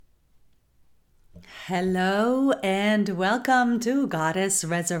Hello and welcome to Goddess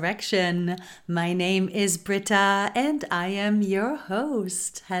Resurrection. My name is Britta and I am your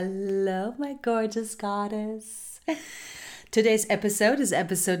host. Hello, my gorgeous goddess. Today's episode is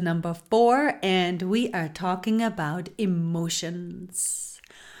episode number 4 and we are talking about emotions.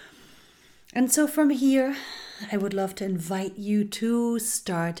 And so from here, I would love to invite you to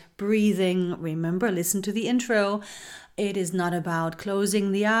start breathing. Remember, listen to the intro. It is not about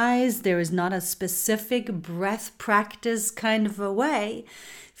closing the eyes. There is not a specific breath practice kind of a way.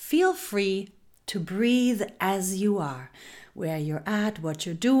 Feel free to breathe as you are, where you're at, what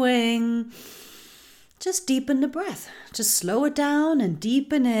you're doing. Just deepen the breath. Just slow it down and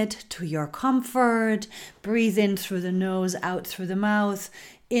deepen it to your comfort. Breathe in through the nose, out through the mouth.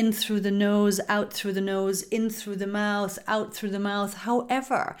 In through the nose, out through the nose, in through the mouth, out through the mouth.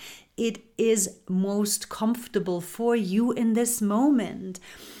 However, it is most comfortable for you in this moment.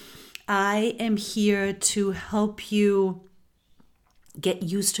 I am here to help you get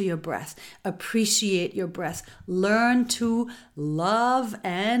used to your breath, appreciate your breath, learn to love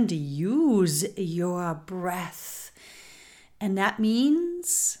and use your breath. And that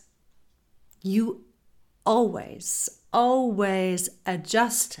means you always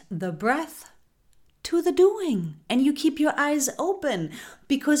adjust the breath to the doing, and you keep your eyes open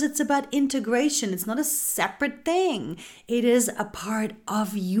because it's about integration. It's not a separate thing. It is a part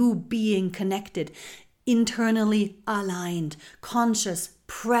of you being connected, internally aligned, conscious,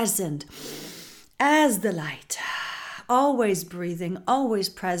 present as the light, always breathing, always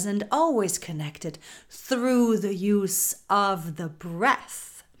present, always connected through the use of the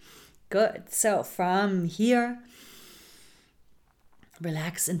breath. Good. So from here,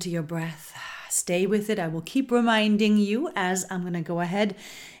 relax into your breath. Stay with it. I will keep reminding you as I'm going to go ahead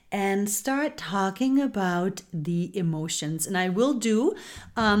and start talking about the emotions. And I will do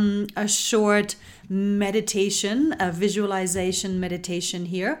a short meditation, a visualization meditation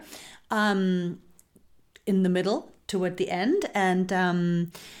here in the middle toward the end.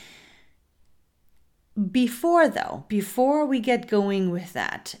 And before we get going with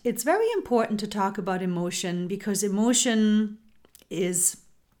that, it's very important to talk about emotion because emotion is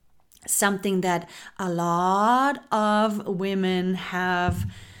something that a lot of women have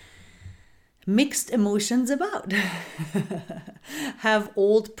mixed emotions about, have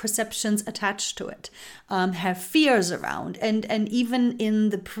old perceptions attached to it, have fears around. And even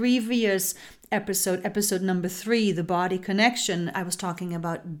in the previous episode number 3, the body connection, I was talking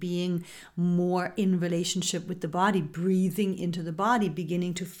about being more in relationship with the body, breathing into the body,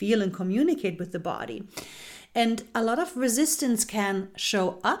 beginning to feel and communicate with the body. And a lot of resistance can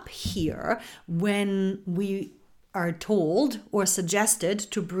show up here when we are told or suggested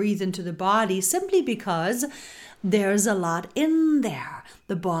to breathe into the body simply because there's a lot in there.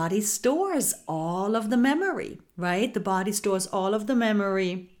 The body stores all of the memory, right? The body stores all of the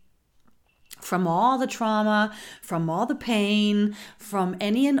memory from all the trauma, from all the pain, from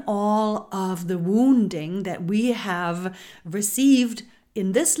any and all of the wounding that we have received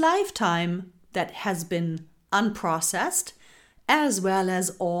in this lifetime that has been unprocessed, as well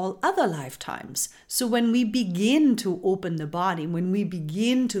as all other lifetimes. So when we begin to open the body, when we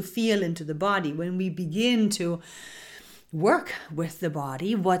begin to feel into the body, when we begin to work with the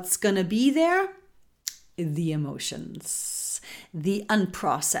body, what's going to be there? The emotions, the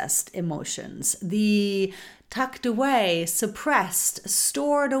unprocessed emotions, the tucked away, suppressed,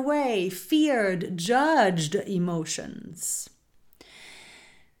 stored away, feared, judged emotions.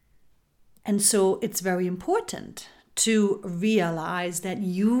 And so it's very important to realize that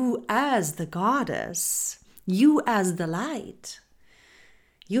you as the goddess, you as the light,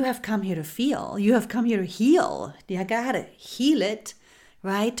 you have come here to feel. You have come here to heal. You gotta heal it,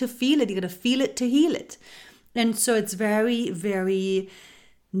 right? To feel it. You gotta feel it to heal it. And so it's very, very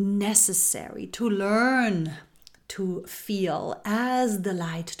necessary to learn to feel as the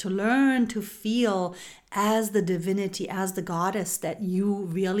light, to learn to feel as the divinity, as the goddess that you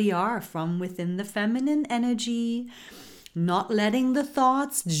really are from within the feminine energy, not letting the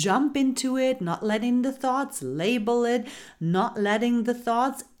thoughts jump into it, not letting the thoughts label it, not letting the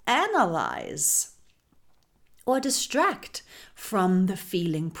thoughts analyze or distract from the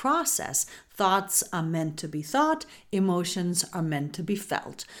feeling process. Thoughts are meant to be thought, emotions are meant to be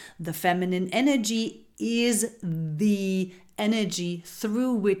felt. The feminine energy is the energy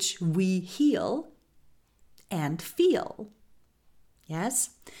through which we heal and feel.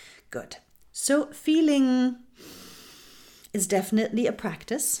 Yes? Good. So feeling is definitely a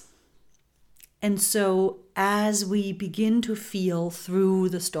practice. And so as we begin to feel through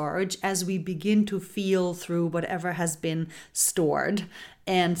the storage, as we begin to feel through whatever has been stored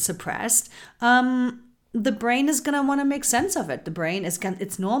and suppressed, the brain is going to want to make sense of it. The brain is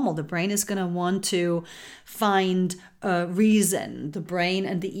it's normal. The brain is going to want to find a reason. The brain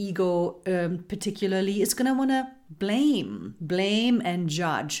and the ego particularly is going to want to blame and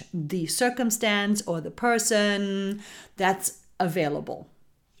judge the circumstance or the person that's available,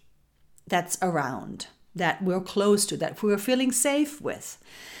 that's around, that we're close to, that we're feeling safe with.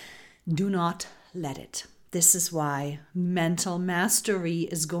 Do not let it. This is why mental mastery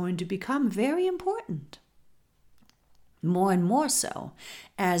is going to become very important. More and more so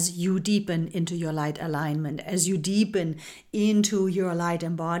as you deepen into your light alignment, as you deepen into your light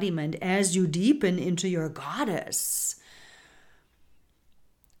embodiment, as you deepen into your goddess.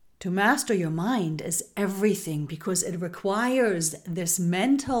 To master your mind is everything because it requires this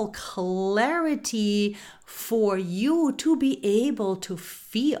mental clarity for you to be able to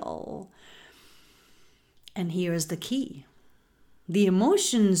feel. And here is the key. The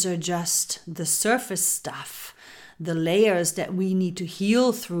emotions are just the surface stuff, the layers that we need to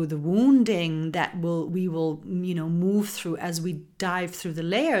heal through, the wounding that we will move through as we dive through the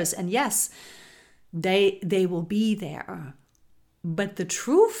layers. And yes, they will be there. But the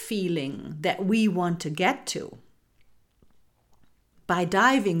true feeling that we want to get to by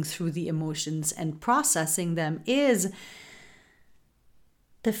diving through the emotions and processing them is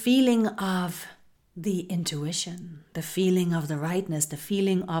the feeling of the intuition, the feeling of the rightness, the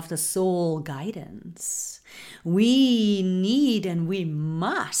feeling of the soul guidance. We need and we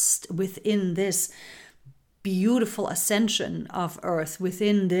must, within this beautiful ascension of earth,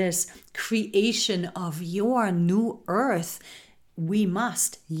 within this creation of your new earth,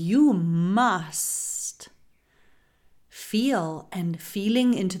 you must feel, and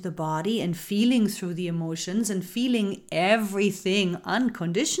feeling into the body and feeling through the emotions and feeling everything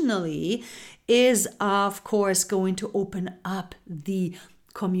unconditionally is, of course, going to open up the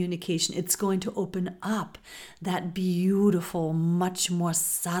communication. It's going to open up that beautiful, much more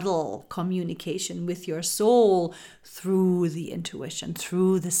subtle communication with your soul through the intuition,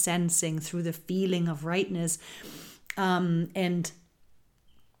 through the sensing, through the feeling of rightness. And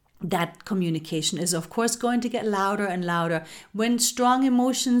that communication is, of course, going to get louder and louder. When strong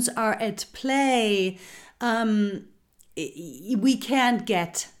emotions are at play, we can't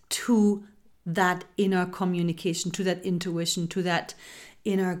get to that inner communication, to that intuition, to that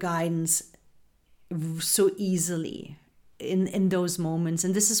inner guidance so easily in those moments.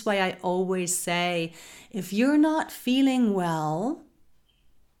 And this is why I always say, if you're not feeling well,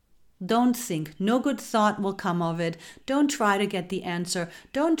 don't think. No good thought will come of it. Don't try to get the answer.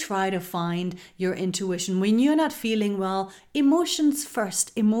 Don't try to find your intuition. When you're not feeling well, emotions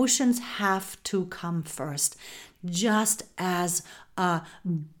first. Emotions have to come first. Just as a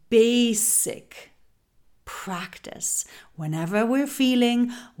basic practice. Whenever we're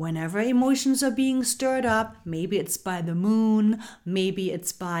feeling, whenever emotions are being stirred up, maybe it's by the moon, maybe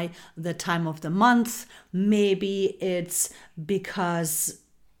it's by the time of the month, maybe it's because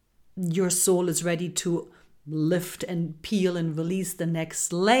your soul is ready to lift and peel and release the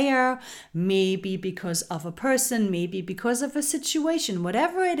next layer, maybe because of a person, maybe because of a situation,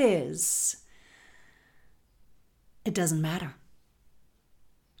 whatever it is, it doesn't matter.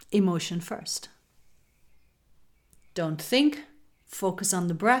 Emotion first. Don't think, focus on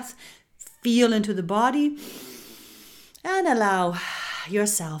the breath, feel into the body, and allow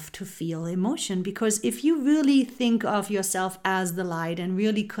yourself to feel emotion. Because if you really think of yourself as the light and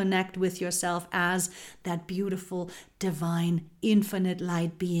really connect with yourself as that beautiful, divine, infinite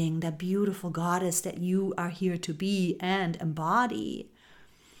light being, that beautiful goddess that you are here to be and embody,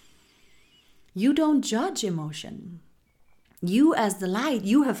 you don't judge emotion. You as the light,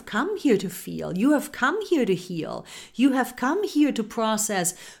 you have come here to feel. You have come here to heal. You have come here to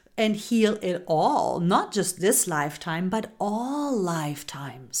process and heal it all, not just this lifetime, but all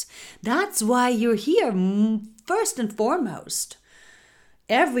lifetimes. That's why you're here, first and foremost.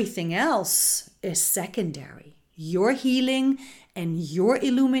 Everything else is secondary. Your healing and your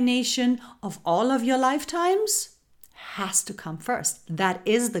illumination of all of your lifetimes has to come first. That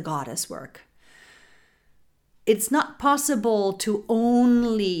is the goddess work. It's not possible to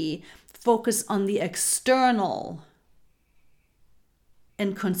only focus on the external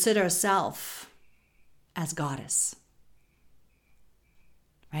and consider self as goddess,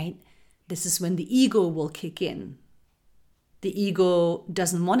 right? This is when the ego will kick in. The ego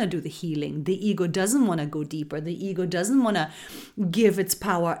doesn't want to do the healing. The ego doesn't want to go deeper. The ego doesn't want to give its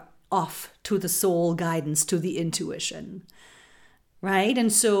power off to the soul guidance, to the intuition, right?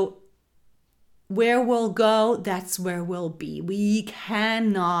 And so where we'll go, that's where we'll be. We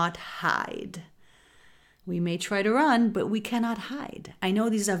cannot hide. We may try to run, but we cannot hide. I know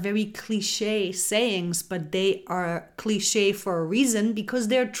these are very cliche sayings, but they are cliche for a reason because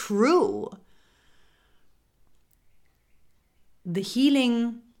they're true. The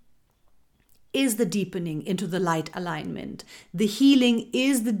healing is the deepening into the light alignment. The healing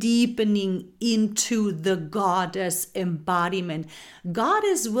is the deepening into the goddess embodiment.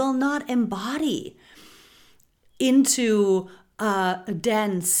 Goddess will not embody into a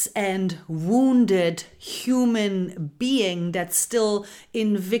dense and wounded human being that's still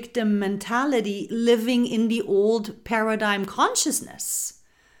in victim mentality, living in the old paradigm consciousness.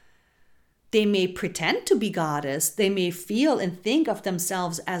 They may pretend to be goddess. They may feel and think of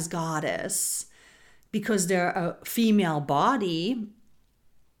themselves as goddess because they're a female body,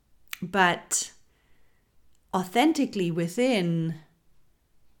 but authentically within,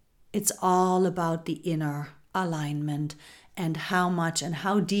 it's all about the inner alignment and how much and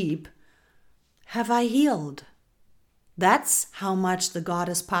how deep have I healed. That's how much the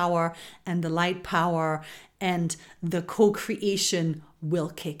goddess power and the light power and the co-creation will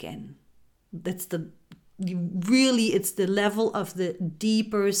kick in. It's the level of the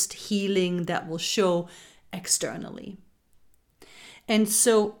deepest healing that will show externally. And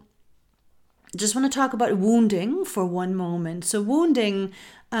so just want to talk about wounding for one moment. So wounding,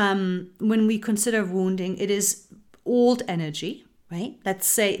 when we consider wounding, it is old energy, right? Let's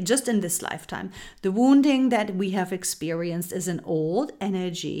say just in this lifetime, the wounding that we have experienced is an old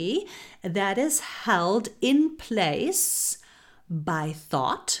energy that is held in place by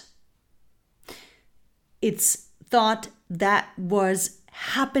thought. It's thought that was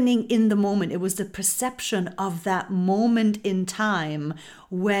happening in the moment. It was the perception of that moment in time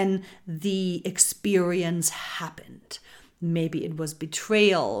when the experience happened. Maybe it was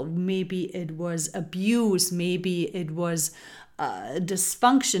betrayal, maybe it was abuse, maybe it was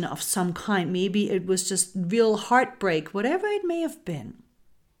dysfunction of some kind, maybe it was just real heartbreak, whatever it may have been.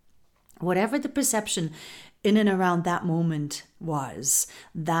 Whatever the perception in and around that moment was,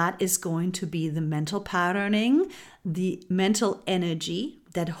 that is going to be the mental patterning, the mental energy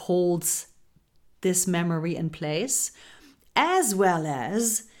that holds this memory in place, as well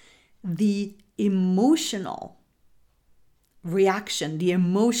as the emotional reaction, the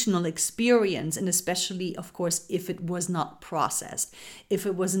emotional experience, and especially, of course, if it was not processed, if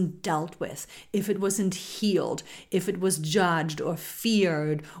it wasn't dealt with, if it wasn't healed, if it was judged or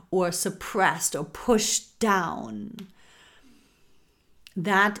feared or suppressed or pushed down.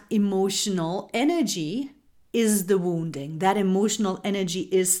 That emotional energy is the wounding. That emotional energy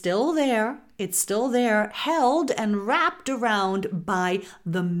is still there. It's still there, held and wrapped around by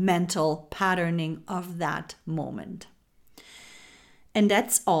the mental patterning of that moment. And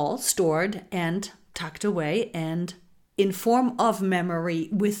that's all stored and tucked away and in form of memory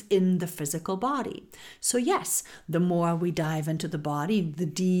within the physical body. So yes, the more we dive into the body, the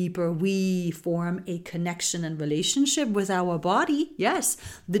deeper we form a connection and relationship with our body. Yes,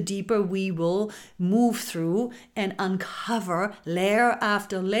 the deeper we will move through and uncover layer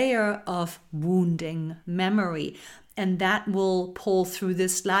after layer of wounding memory. And that will pull through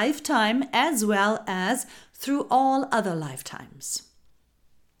this lifetime as well as through all other lifetimes.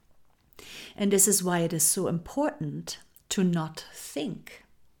 And this is why it is so important to not think.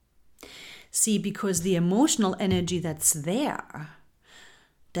 See, because the emotional energy that's there,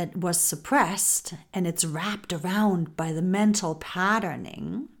 that was suppressed, and it's wrapped around by the mental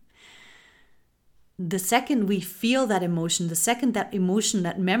patterning, the second we feel that emotion, the second that emotion,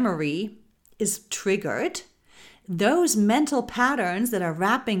 that memory is triggered, those mental patterns that are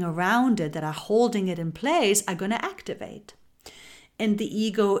wrapping around it, that are holding it in place, are going to activate. And the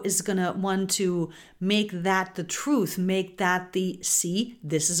ego is going to want to make that the truth, make that see,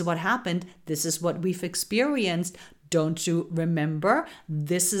 this is what happened. This is what we've experienced. Don't you remember?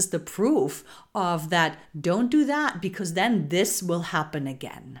 This is the proof of that. Don't do that because then this will happen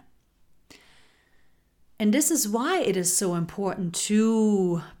again. And this is why it is so important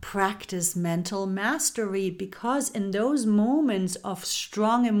to practice mental mastery, because in those moments of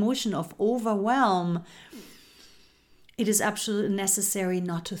strong emotion, of overwhelm, it is absolutely necessary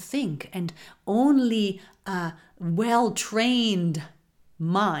not to think, and only a well-trained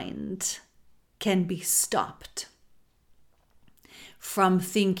mind can be stopped from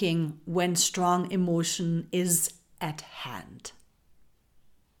thinking when strong emotion is at hand.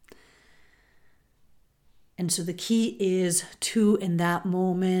 And so the key is to, in that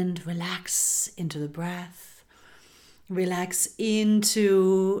moment, relax into the breath, relax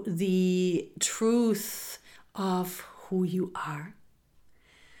into the truth of who you are.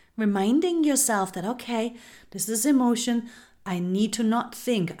 Reminding yourself that, okay, this is emotion. I need to not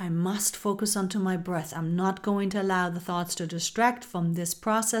think. I must focus onto my breath. I'm not going to allow the thoughts to distract from this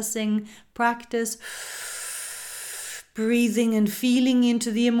processing practice. Breathing and feeling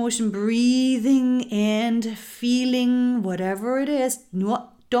into the emotion, breathing and feeling whatever it is. No,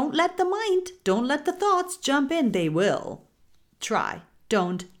 don't let the mind, don't let the thoughts jump in. They will. Try.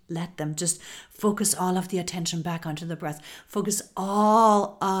 Don't let them. Just focus all of the attention back onto the breath. Focus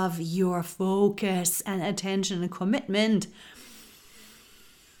all of your focus and attention and commitment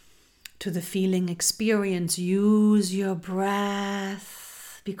to the feeling experience. Use your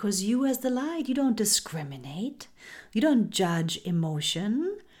breath, because you as the light, you don't discriminate. You don't judge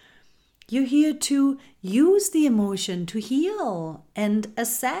emotion. You're here to use the emotion to heal and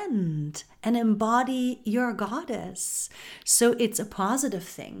ascend and embody your goddess. So it's a positive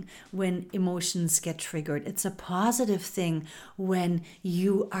thing when emotions get triggered. It's a positive thing when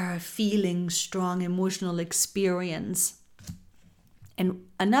you are feeling strong emotional experience. And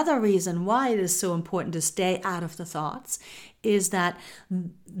another reason why it is so important to stay out of the thoughts is that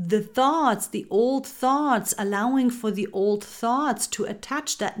the thoughts, the old thoughts, allowing for the old thoughts to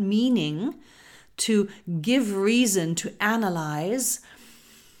attach that meaning, to give reason, to analyze,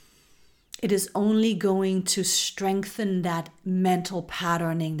 it is only going to strengthen that mental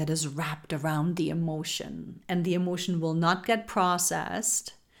patterning that is wrapped around the emotion. And the emotion will not get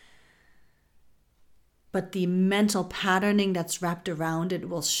processed, but the mental patterning that's wrapped around it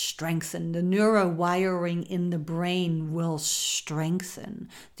will strengthen. The neurowiring in the brain will strengthen.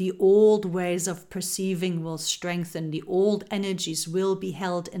 The old ways of perceiving will strengthen. The old energies will be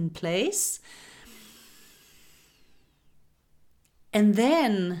held in place. And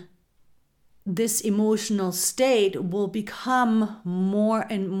then this emotional state will become more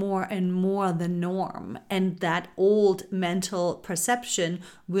and more and more the norm. And that old mental perception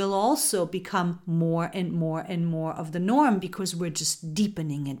will also become more and more and more of the norm, because we're just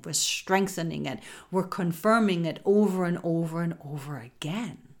deepening it, we're strengthening it, we're confirming it over and over and over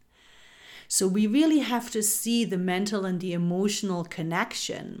again. So we really have to see the mental and the emotional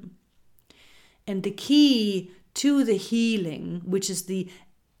connection. And the key to the healing, which is the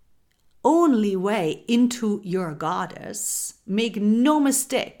only way into your goddess, make no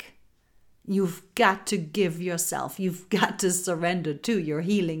mistake, you've got to give yourself, you've got to surrender to your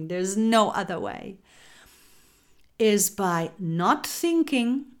healing. There's no other way, is by not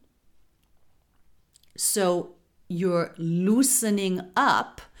thinking. So you're loosening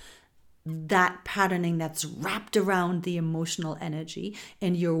up that patterning that's wrapped around the emotional energy,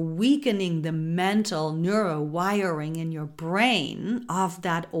 and you're weakening the mental neurowiring in your brain of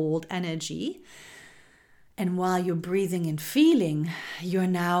that old energy. And while you're breathing and feeling, you're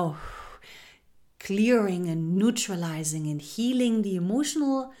now clearing and neutralizing and healing the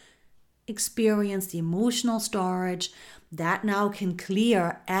emotional experience, the emotional storage that now can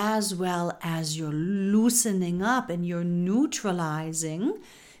clear, as well as you're loosening up and you're neutralizing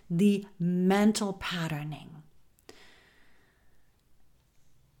the mental patterning.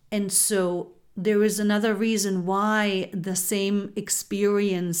 And so there is another reason why the same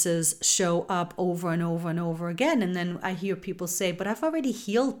experiences show up over and over and over again. And then I hear people say, but I've already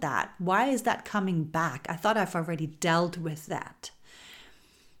healed that. Why is that coming back? I thought I've already dealt with that.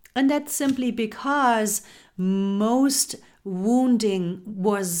 And that's simply because most wounding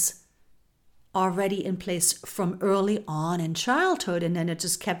was already in place from early on in childhood, and then it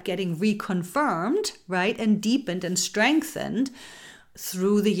just kept getting reconfirmed, right, and deepened and strengthened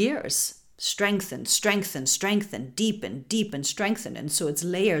through the years. Strengthened, deepened, strengthened. And so it's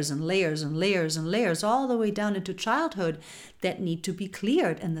layers and layers and layers and layers all the way down into childhood that need to be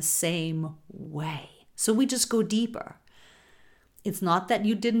cleared in the same way. So we just go deeper. It's not that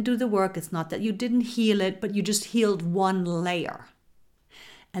you didn't do the work, it's not that you didn't heal it, but you just healed one layer.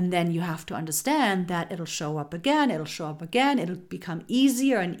 And then you have to understand that it'll show up again, it'll become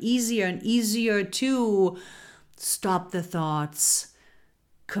easier and easier and easier to stop the thoughts,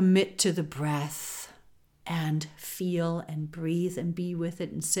 commit to the breath, and feel and breathe and be with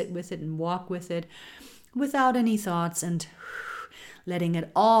it and sit with it and walk with it without any thoughts, and letting it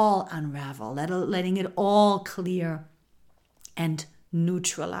all unravel, letting it all clear and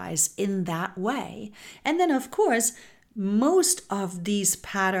neutralize in that way. And then, of course, most of these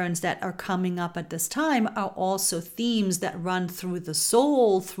patterns that are coming up at this time are also themes that run through the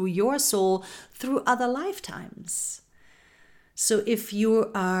soul, through your soul, through other lifetimes. So if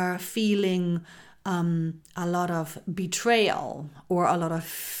you are feeling a lot of betrayal or a lot of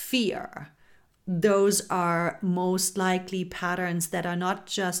fear, those are most likely patterns that are not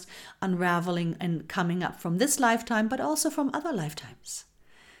just unraveling and coming up from this lifetime, but also from other lifetimes.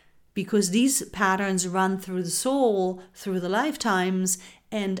 because these patterns run through the soul, through the lifetimes,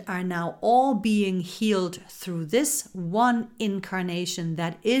 and are now all being healed through this one incarnation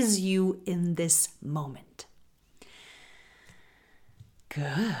that is you in this moment.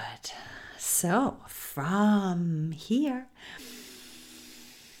 Good. So from here,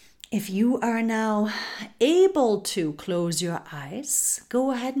 if you are now able to close your eyes,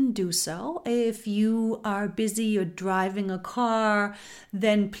 go ahead and do so. If you are busy, you're driving a car,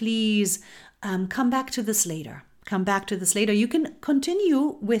 then please come back to this later. Come back to this later. You can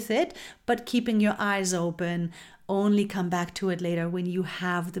continue with it, but keeping your eyes open. Only come back to it later when you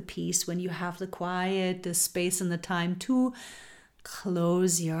have the peace, when you have the quiet, the space and the time to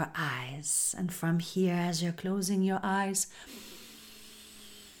close your eyes. And from here, as you're closing your eyes,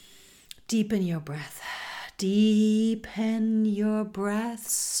 deepen your breath. Deepen your breath.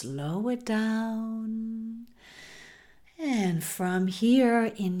 Slow it down. And from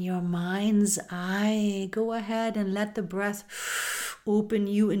here, in your mind's eye, go ahead and let the breath open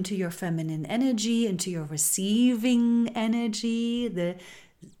you into your feminine energy, into your receiving energy, the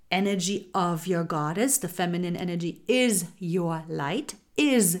energy of your goddess. The feminine energy is your light,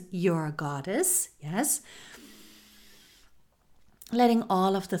 is your goddess. Yes. Letting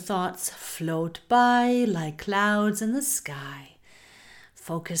all of the thoughts float by like clouds in the sky.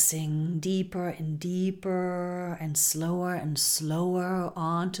 Focusing deeper and deeper and slower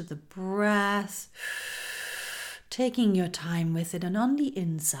onto the breath. Taking your time with it. And on the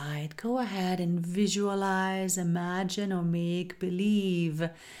inside, go ahead and visualize, imagine, or make believe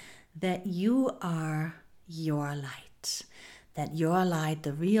that you are your light. That your light,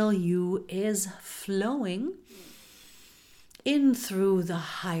 the real you, is flowing in through the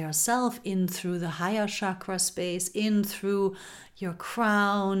higher self, in through the higher chakra space, in through your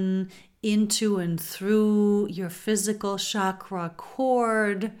crown, into and through your physical chakra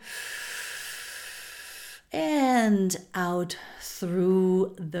cord, and out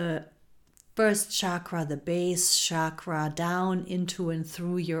through the first chakra, the base chakra, down into and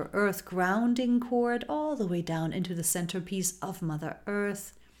through your earth grounding cord, all the way down into the centerpiece of Mother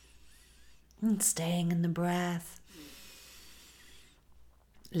Earth, and staying in the breath.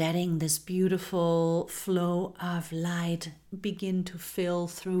 Letting this beautiful flow of light begin to fill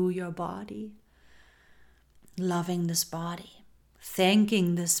through your body. Loving this body.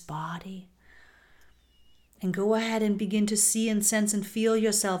 Thanking this body. And go ahead and begin to see and sense and feel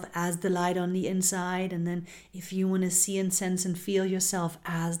yourself as the light on the inside. And then if you want to see and sense and feel yourself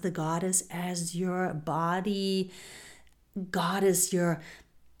as the goddess, as your body goddess, your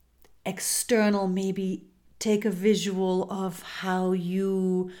external, maybe take a visual of how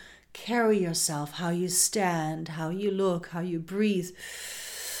you carry yourself, how you stand, how you look, how you breathe,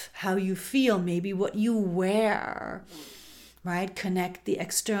 how you feel, maybe what you wear, right? Connect the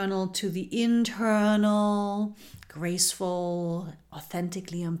external to the internal, graceful,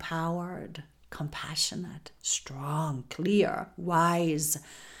 authentically empowered, compassionate, strong, clear, wise,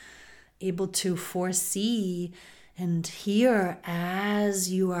 able to foresee and hear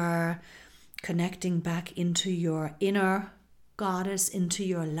as you are connecting back into your inner goddess, into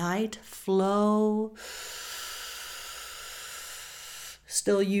your light flow.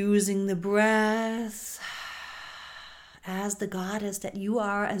 Still using the breath as the goddess that you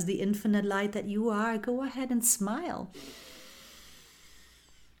are, as the infinite light that you are. Go ahead and smile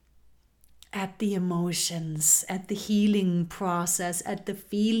at the emotions, at the healing process, at the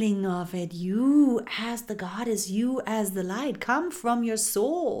feeling of it. You as the goddess, you as the light, come from your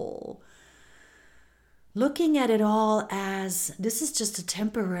soul. Looking at it all as this is just a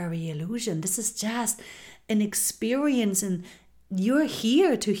temporary illusion. This is just an experience, and you're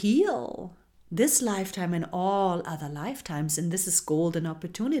here to heal this lifetime and all other lifetimes. And this is golden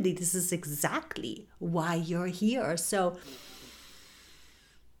opportunity. This is exactly why you're here. So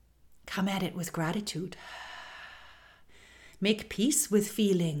come at it with gratitude. Make peace with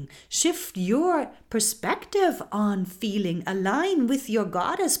feeling. Shift your perspective on feeling. Align with your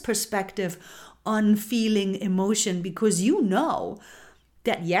goddess perspective on feeling emotion, because you know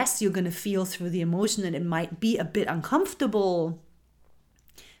that yes, you're going to feel through the emotion and it might be a bit uncomfortable,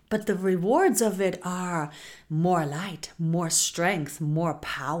 but the rewards of it are more light, more strength, more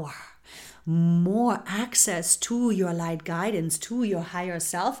power, more access to your light guidance, to your higher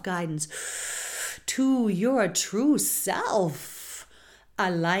self guidance, to your true self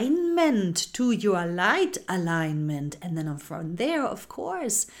alignment, to your light alignment. And then from there, of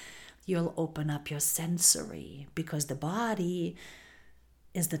course, you'll open up your sensory, because the body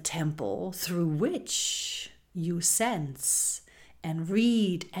is the temple through which you sense and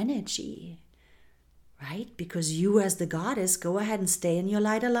read energy, right? Because you as the goddess, go ahead and stay in your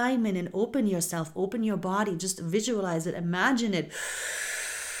light alignment and open yourself, open your body, just visualize it, imagine it.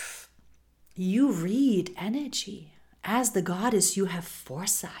 You read energy. As the goddess, you have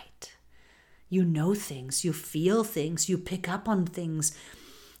foresight. You know things, you feel things, you pick up on things.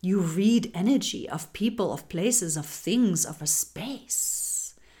 You read energy of people, of places, of things, of a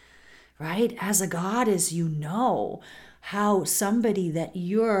space, right? As a goddess, you know how somebody that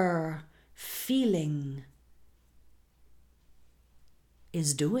you're feeling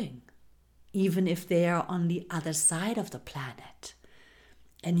is doing, even if they are on the other side of the planet.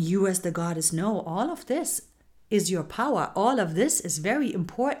 And you as the goddess know all of this is your power. All of this is very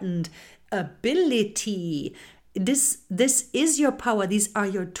important ability. This is your power. These are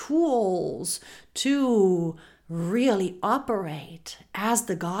your tools to really operate as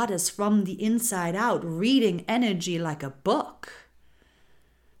the goddess from the inside out, reading energy like a book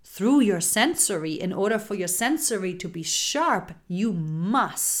through your sensory. In order for your sensory to be sharp, you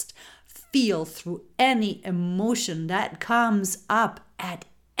must feel through any emotion that comes up at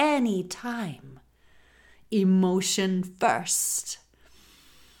any time. Emotion first.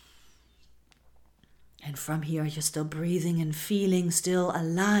 And from here, you're still breathing and feeling, still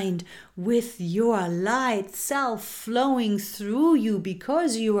aligned with your light self flowing through you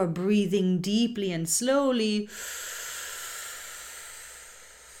because you are breathing deeply and slowly.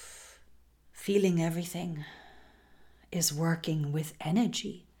 Feeling everything is working with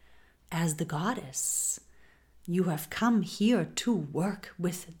energy as the goddess. You have come here to work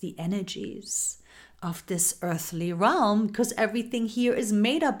with the energies of this earthly realm because everything here is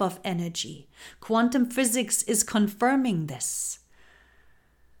made up of energy. Quantum physics is confirming this.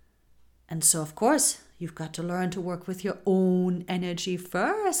 And so, of course, you've got to learn to work with your own energy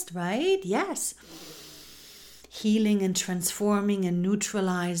first, right? Yes. Healing and transforming and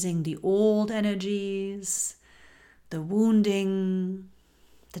neutralizing the old energies, the wounding,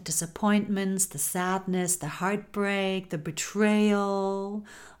 the disappointments, the sadness, the heartbreak, the betrayal,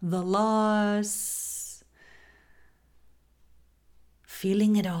 the loss.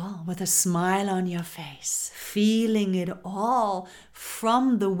 Feeling it all with a smile on your face. Feeling it all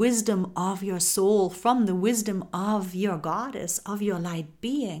from the wisdom of your soul, from the wisdom of your goddess, of your light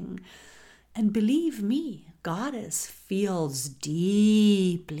being. And believe me, goddess feels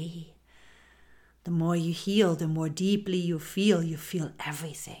deeply. The more you heal, the more deeply you feel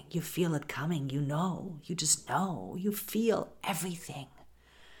everything. You feel it coming, you just know, you feel everything.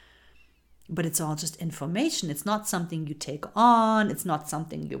 But it's all just information. It's not something you take on. It's not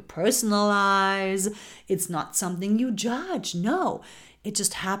something you personalize. It's not something you judge. No, it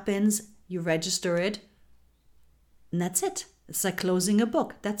just happens. You register it, and that's it. It's like closing a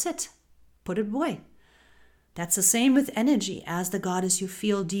book. That's it. Put it away. That's the same with energy. As the goddess, you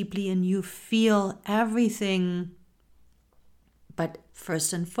feel deeply and you feel everything. But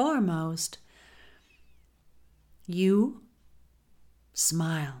first and foremost, you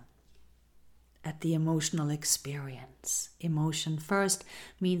smile at the emotional experience. Emotion first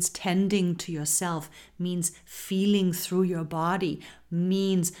means tending to yourself, means feeling through your body,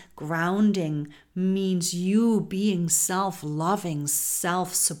 means grounding, means you being self-loving,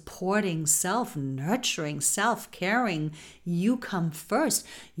 self-supporting, self-nurturing, self-caring. You come first.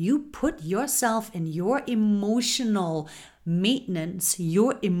 You put yourself in your emotional maintenance,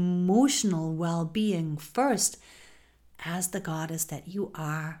 your emotional well-being first as the goddess that you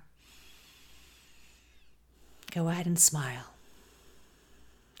are. Go ahead and smile.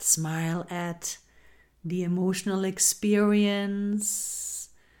 Smile at the emotional experience.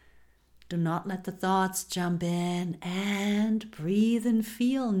 Do not let the thoughts jump in, and breathe and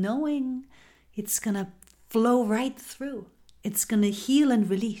feel, knowing it's going to flow right through. It's going to heal and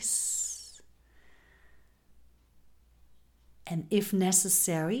release. And if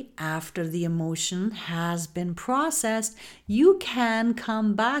necessary, after the emotion has been processed, you can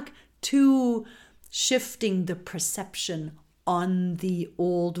come back to shifting the perception on the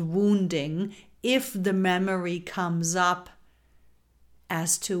old wounding if the memory comes up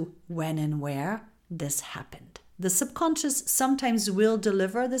as to when and where this happened. The subconscious sometimes will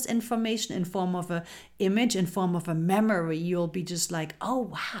deliver this information in form of an image, in form of a memory. You'll be just like,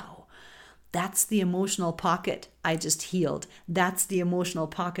 oh, wow, that's the emotional pocket I just healed. That's the emotional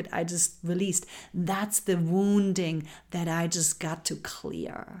pocket I just released. That's the wounding that I just got to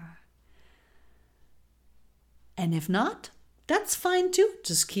clear. And if not, that's fine too.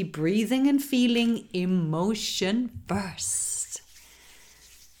 Just keep breathing and feeling emotion first.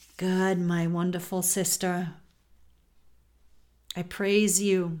 Good, my wonderful sister. I praise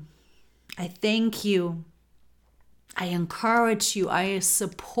you. I thank you. I encourage you. I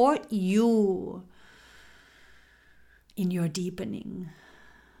support you in your deepening,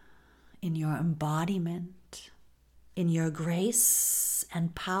 in your embodiment, in your grace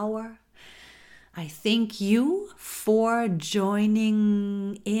and power. I thank you for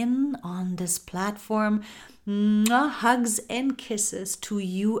joining in on this platform. Hugs and kisses to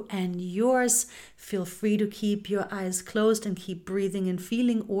you and yours. Feel free to keep your eyes closed and keep breathing and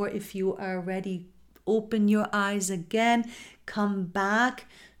feeling, or if you are ready, open your eyes again. Come back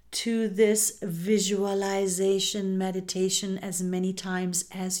to this visualization meditation as many times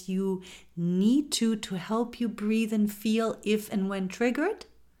as you need to help you breathe and feel if and when triggered.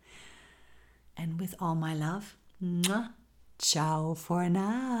 And with all my love, ciao for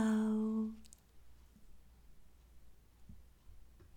now.